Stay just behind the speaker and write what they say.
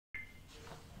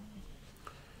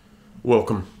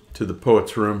Welcome to the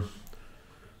Poet's Room.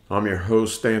 I'm your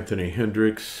host, Anthony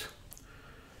Hendricks,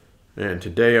 and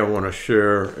today I want to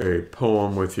share a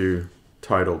poem with you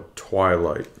titled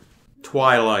Twilight.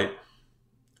 Twilight.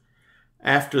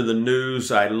 After the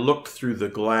news, I looked through the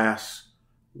glass,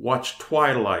 watched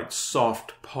twilight's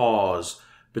soft pause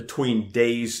between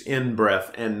day's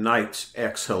in-breath and night's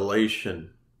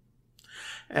exhalation.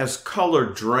 As color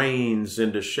drains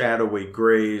into shadowy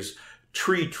grays,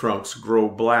 tree trunks grow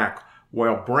black,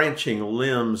 while branching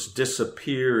limbs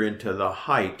disappear into the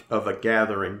height of a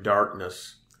gathering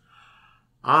darkness.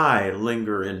 I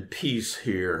linger in peace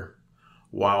here,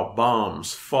 while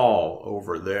bombs fall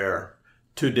over there,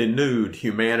 to denude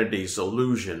humanity's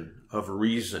illusion of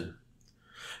reason.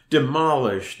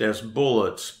 Demolished as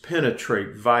bullets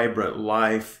penetrate vibrant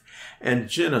life, and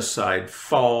genocide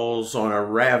falls on a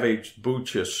ravaged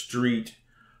Bucha street,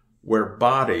 where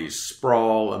bodies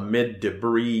sprawl amid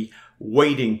debris,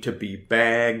 waiting to be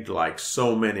bagged like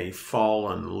so many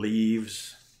fallen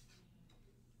leaves.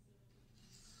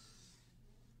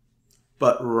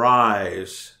 But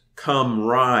rise, come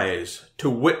rise, to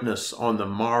witness on the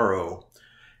morrow,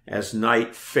 as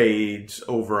night fades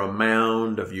over a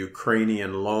mound of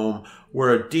Ukrainian loam,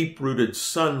 where a deep-rooted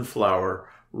sunflower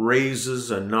raises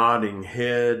a nodding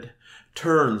head,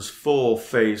 turns full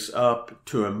face up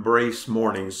to embrace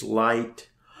morning's light,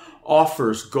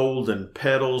 offers golden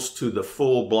petals to the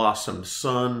full-blossomed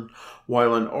sun,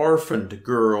 while an orphaned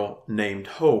girl named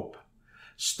Hope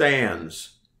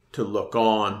stands to look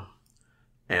on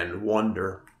and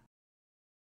wonder.